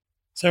interests.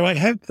 So I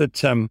hope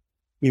that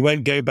we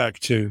won't go back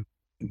to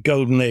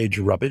golden age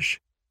rubbish.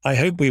 I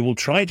hope we will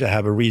try to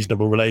have a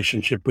reasonable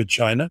relationship with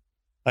China.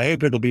 I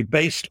hope it'll be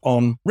based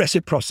on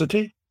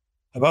reciprocity.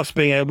 of us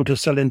being able to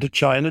sell into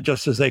China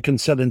just as they can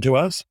sell into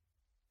us,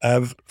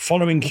 of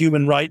following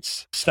human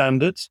rights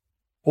standards,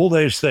 all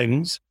those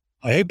things.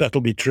 I hope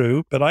that'll be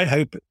true, but I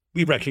hope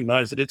we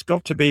recognize that it's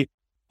got to be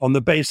on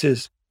the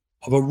basis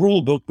of a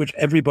rule book which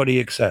everybody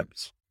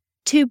accepts.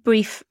 Two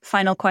brief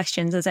final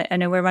questions, as I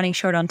know we're running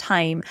short on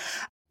time.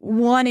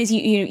 One is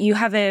you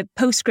have a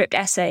postscript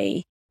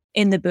essay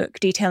in the book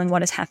detailing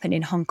what has happened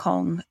in Hong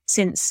Kong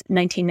since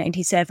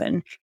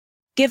 1997.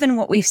 Given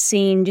what we've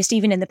seen just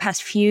even in the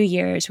past few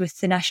years with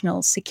the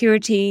national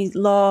security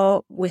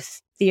law,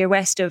 with the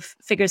arrest of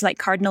figures like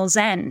Cardinal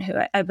Zen, who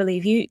I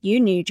believe you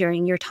knew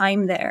during your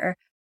time there,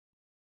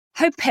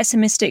 how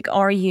pessimistic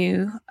are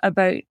you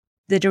about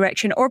the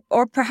direction,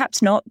 or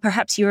perhaps not,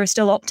 perhaps you're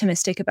still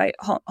optimistic about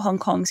Hong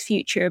Kong's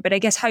future, but I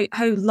guess how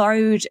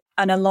loud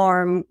an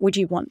alarm would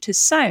you want to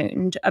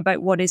sound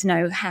about what is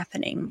now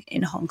happening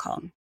in Hong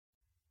Kong?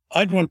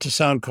 I'd want to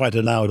sound quite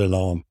a loud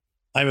alarm.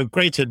 I'm a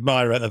great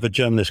admirer of a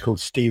journalist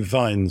called Steve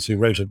Vines, who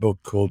wrote a book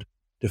called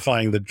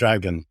Defying the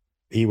Dragon.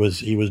 He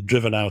was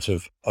driven out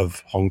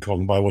of Hong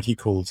Kong by what he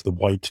calls the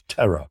White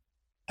Terror.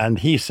 And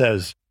he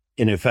says,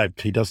 in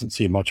effect, he doesn't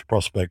see much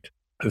prospect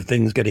of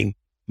things getting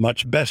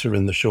much better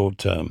in the short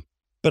term.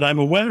 But I'm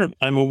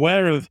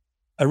aware of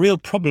a real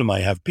problem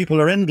I have.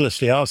 People are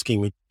endlessly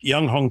asking me,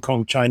 young Hong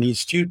Kong Chinese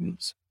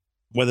students,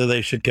 whether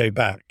they should go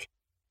back,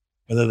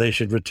 whether they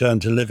should return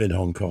to live in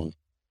Hong Kong.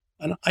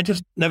 And I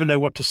just never know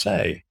what to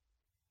say.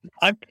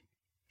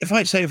 If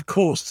I say, of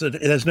course, that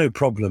there's no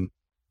problem,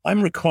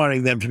 I'm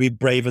requiring them to be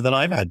braver than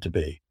I've had to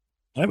be.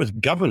 I was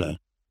governor.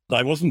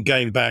 I wasn't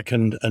going back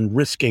and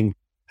risking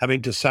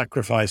having to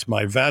sacrifice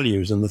my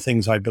values and the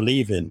things I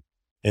believe in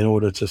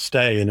order to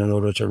stay and in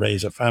order to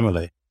raise a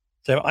family.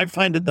 So I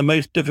find it the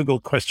most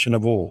difficult question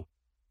of all.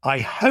 I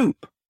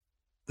hope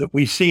that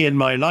we see in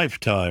my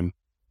lifetime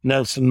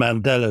Nelson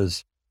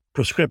Mandela's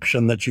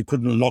prescription that you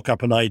couldn't lock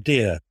up an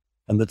idea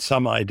and that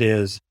some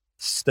ideas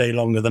stay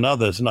longer than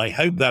others. And I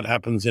hope that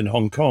happens in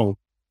Hong Kong,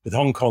 with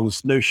Hong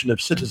Kong's notion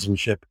of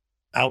citizenship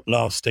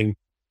outlasting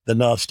the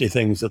nasty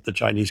things that the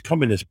Chinese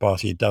Communist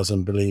Party does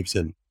and believes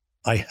in.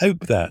 I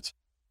hope that,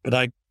 but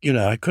I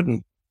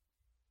couldn't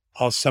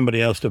ask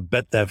somebody else to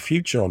bet their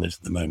future on it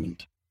at the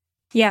moment.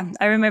 Yeah,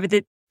 I remember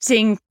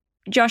seeing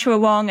Joshua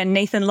Wong and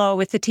Nathan Law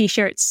with the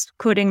T-shirts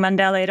quoting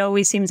Mandela. It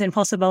always seems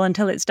impossible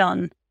until it's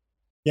done.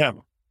 Yeah.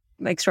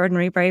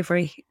 Extraordinary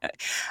bravery.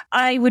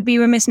 I would be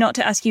remiss not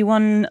to ask you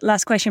one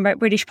last question about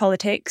British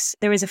politics.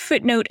 There is a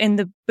footnote in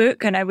the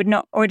book, and I would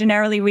not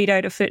ordinarily read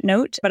out a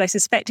footnote, but I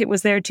suspect it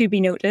was there to be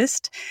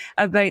noticed,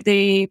 about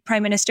the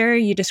Prime Minister.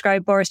 You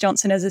describe Boris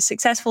Johnson as a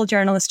successful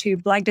journalist who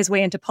blagged his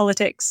way into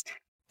politics,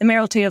 the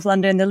mayoralty of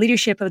London, the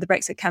leadership of the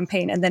Brexit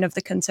campaign, and then of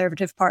the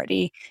Conservative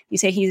Party. You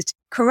say he's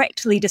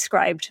correctly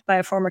described by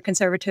a former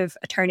Conservative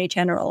Attorney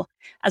General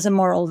as a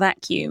moral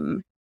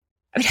vacuum.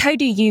 I mean, how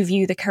do you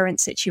view the current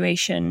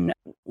situation?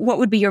 What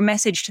would be your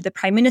message to the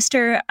Prime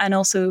Minister and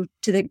also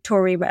to the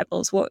Tory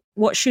rebels?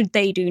 What should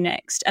they do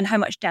next? And how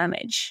much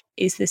damage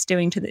is this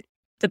doing to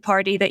the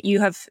party that you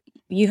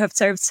have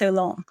served so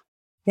long?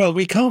 Well,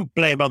 we can't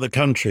blame other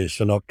countries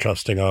for not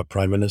trusting our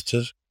Prime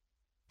Ministers,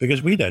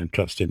 because we don't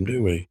trust him,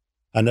 do we?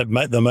 And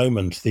at the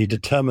moment, the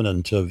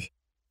determinant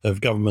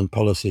of government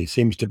policy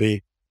seems to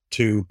be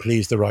to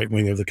please the right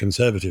wing of the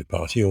Conservative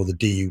Party, or the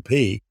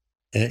DUP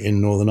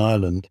in Northern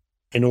Ireland,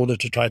 in order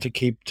to try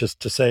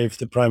to save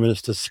the Prime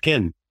Minister's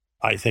skin.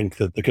 I think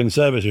that the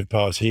Conservative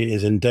Party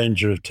is in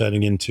danger of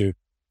turning into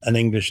an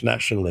English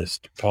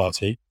nationalist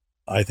party.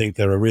 I think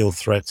there are real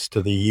threats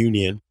to the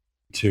Union,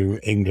 to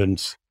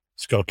England,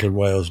 Scotland,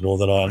 Wales,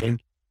 Northern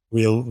Ireland,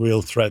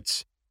 real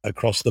threats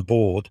across the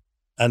board.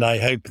 And I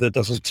hope that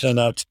doesn't turn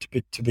out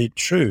to be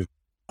true.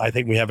 I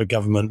think we have a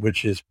government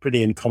which is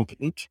pretty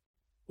incompetent,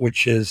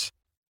 which is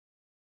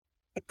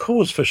a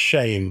cause for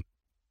shame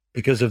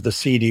because of the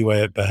seedy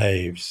way it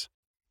behaves.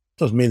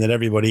 Doesn't mean that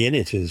everybody in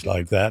it is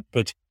like that,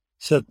 but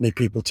certainly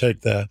people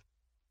take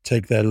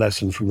their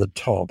lesson from the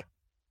top.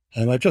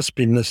 And I've just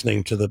been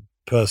listening to the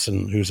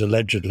person who's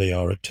allegedly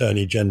our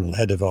Attorney General,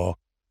 head of our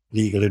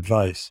legal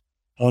advice,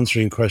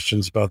 answering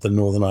questions about the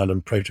Northern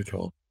Ireland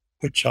Protocol,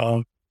 which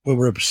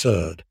were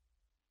absurd.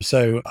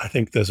 So I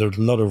think there's a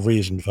lot of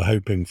reason for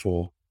hoping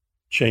for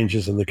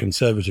changes in the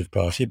Conservative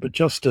Party, but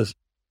just as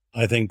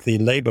I think the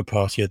Labour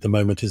Party at the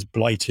moment is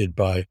blighted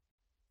by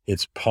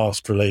its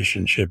past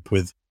relationship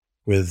with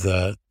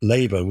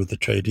Labour, with the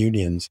trade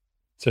unions,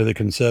 so the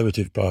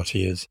Conservative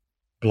Party is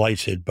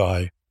blighted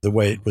by the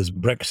way it was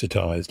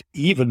Brexitized,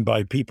 even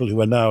by people who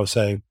are now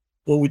saying,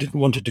 well, we didn't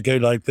want it to go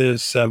like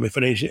this. If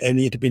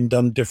only it had been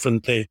done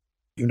differently,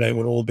 it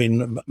would all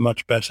been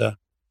much better.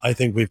 I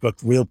think we've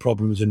got real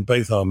problems in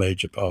both our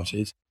major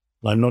parties.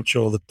 And I'm not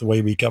sure that the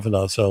way we govern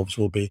ourselves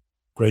will be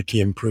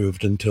greatly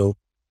improved until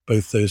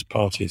both those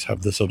parties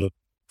have the sort of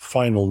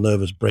final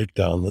nervous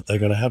breakdown that they're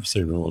going to have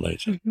sooner or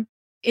later. Mm-hmm.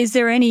 Is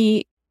there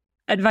any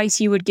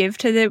advice you would give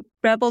to the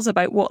rebels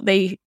about what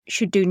they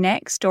should do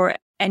next, or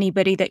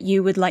anybody that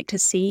you would like to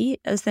see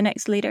as the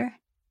next leader?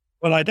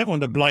 Well, I don't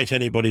want to blight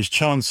anybody's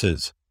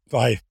chances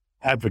by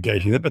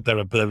advocating it, but there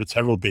are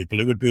several people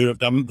who would have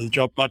done the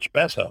job much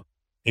better,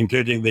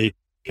 including the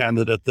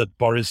candidate that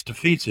Boris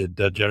defeated,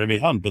 Jeremy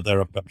Hunt, but there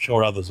are, I'm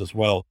sure, others as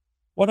well.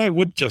 What I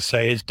would just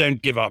say is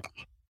don't give up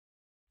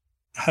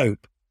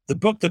hope. The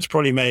book that's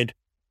probably made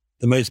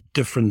the most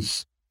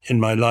difference in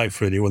my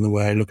life, really, in the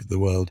way I look at the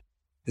world,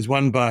 is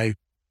one by,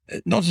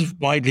 not as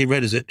widely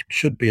read as it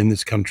should be in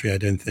this country, I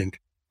don't think,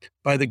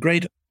 by the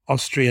great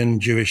Austrian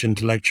Jewish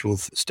intellectual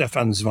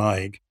Stefan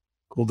Zweig,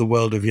 called The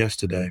World of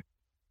Yesterday,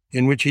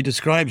 in which he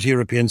describes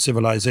European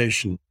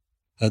civilization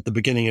at the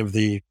beginning of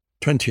the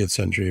 20th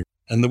century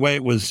and the way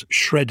it was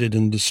shredded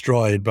and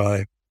destroyed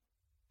by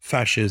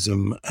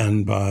fascism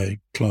and by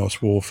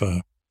class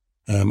warfare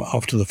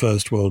after the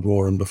First World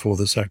War and before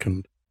the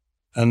Second.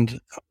 And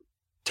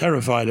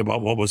terrified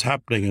about what was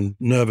happening and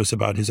nervous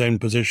about his own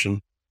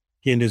position,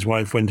 he and his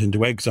wife went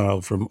into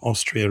exile from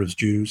Austria as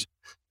Jews.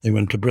 They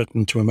went to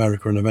Britain, to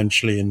America, and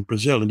eventually in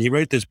Brazil. And he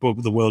wrote this book,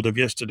 The World of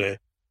Yesterday,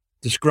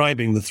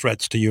 describing the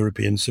threats to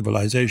European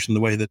civilization, the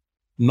way that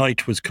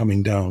night was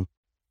coming down.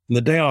 And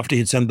the day after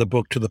he'd sent the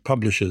book to the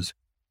publishers,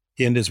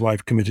 he and his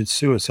wife committed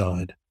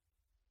suicide.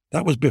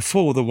 That was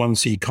before the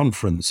 1C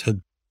conference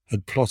had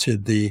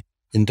plotted the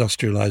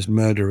industrialized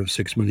murder of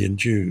 6 million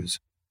Jews.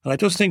 And I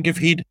just think if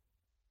he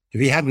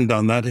hadn't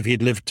done that, if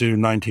he'd lived to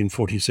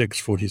 1946,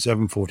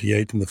 47,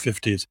 48, and the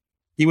 50s,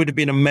 he would have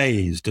been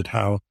amazed at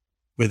how,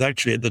 with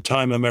actually at the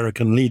time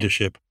American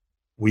leadership,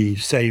 we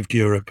saved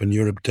Europe and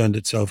Europe turned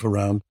itself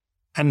around.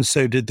 And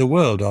so did the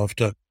world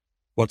after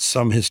what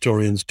some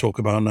historians talk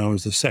about now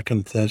as the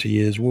Second 30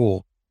 Years'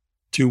 War.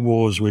 2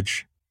 wars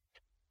which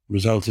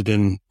resulted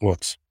in,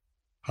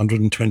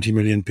 120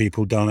 million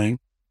people dying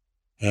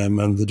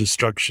and the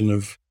destruction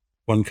of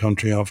one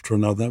country after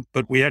another.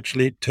 But we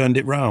actually turned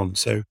it round.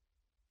 So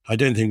I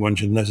don't think one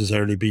should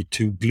necessarily be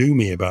too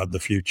gloomy about the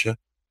future,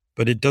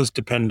 but it does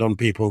depend on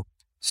people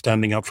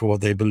standing up for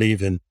what they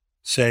believe in,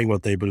 saying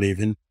what they believe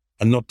in,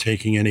 and not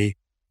taking any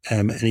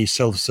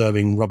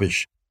self-serving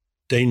rubbish,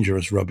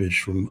 dangerous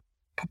rubbish from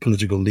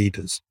political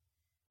leaders.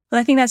 Well,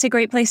 I think that's a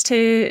great place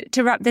to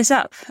wrap this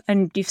up.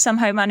 And you've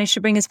somehow managed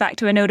to bring us back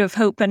to a note of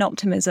hope and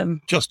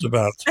optimism. Just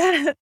about.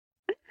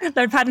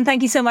 Lord Patten,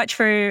 thank you so much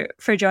for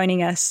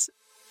joining us.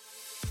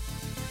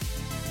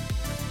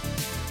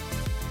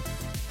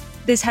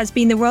 This has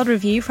been the World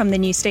Review from The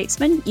New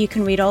Statesman. You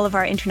can read all of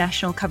our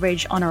international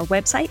coverage on our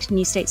website,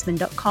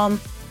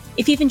 newstatesman.com.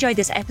 If you've enjoyed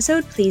this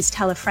episode, please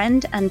tell a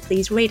friend and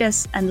please rate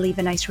us and leave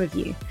a nice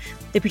review.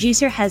 The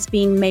producer has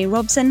been May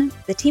Robson.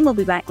 The team will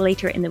be back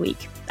later in the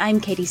week. I'm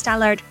Katie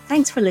Stallard.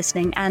 Thanks for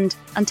listening, and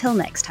until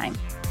next time.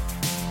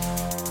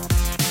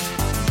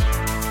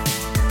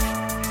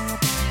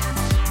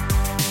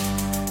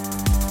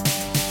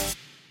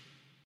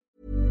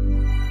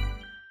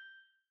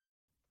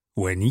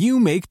 When you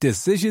make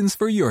decisions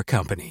for your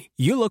company,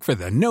 you look for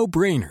the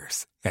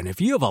no-brainers. And if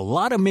you have a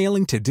lot of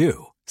mailing to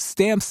do,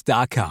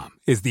 Stamps.com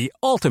is the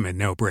ultimate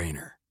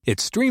no-brainer. It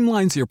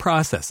streamlines your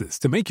processes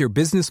to make your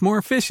business more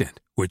efficient,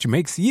 which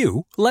makes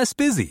you less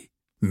busy.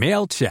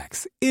 Mail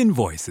checks,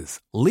 invoices,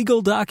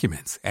 legal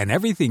documents, and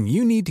everything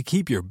you need to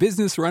keep your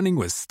business running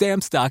with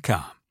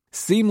Stamps.com.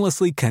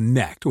 Seamlessly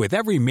connect with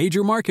every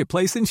major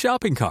marketplace and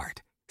shopping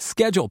cart.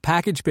 Schedule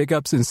package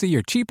pickups and see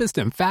your cheapest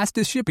and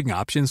fastest shipping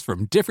options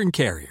from different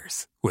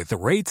carriers, with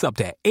rates up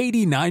to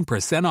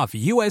 89% off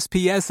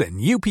USPS and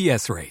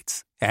UPS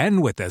rates.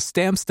 And with the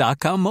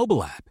Stamps.com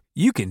mobile app,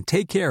 you can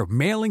take care of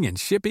mailing and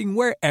shipping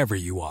wherever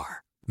you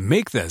are.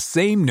 Make the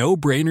same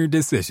no-brainer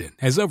decision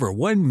as over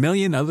 1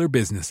 million other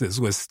businesses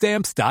with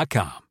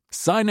Stamps.com.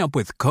 Sign up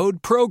with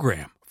code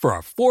PROGRAM for a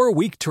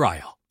 4-week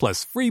trial,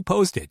 plus free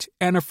postage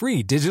and a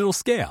free digital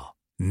scale.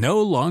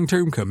 No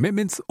long-term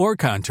commitments or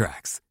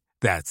contracts.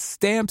 That's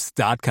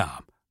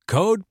Stamps.com.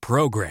 Code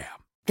PROGRAM.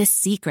 The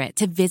secret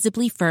to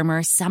visibly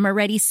firmer,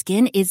 summer-ready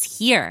skin is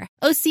here.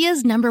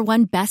 Osea's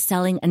 #1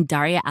 best-selling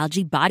Undaria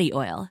Algae Body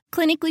Oil.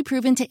 Clinically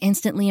proven to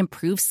instantly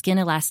improve skin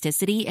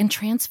elasticity and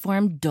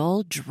transform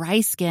dull,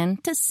 dry skin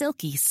to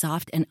silky,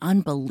 soft, and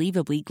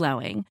unbelievably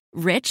glowing.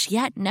 Rich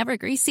yet never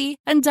greasy,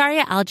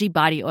 Undaria Algae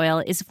Body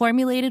Oil is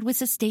formulated with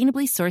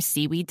sustainably sourced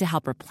seaweed to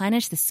help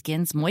replenish the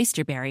skin's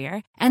moisture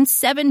barrier and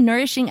 7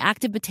 nourishing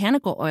active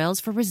botanical oils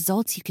for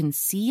results you can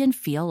see and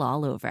feel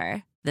all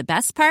over. The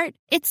best part?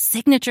 Its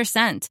signature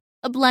scent.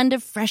 A blend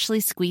of freshly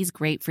squeezed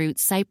grapefruit,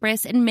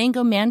 cypress, and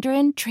mango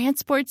mandarin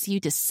transports you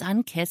to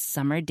sun-kissed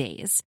summer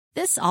days.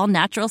 This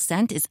all-natural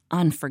scent is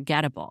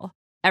unforgettable.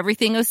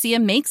 Everything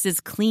Osea makes is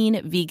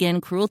clean, vegan,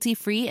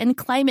 cruelty-free, and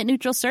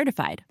climate-neutral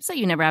certified, so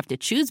you never have to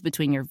choose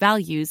between your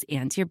values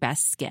and your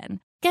best skin.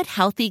 Get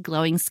healthy,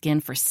 glowing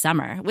skin for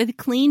summer with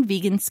clean,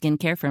 vegan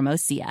skincare from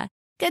Osea.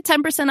 Get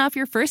 10% off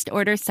your first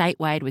order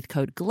site-wide with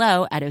code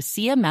GLOW at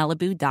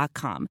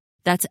OseaMalibu.com.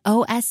 That's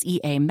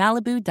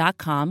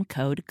OSEAMalibu.com,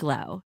 code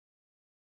GLOW.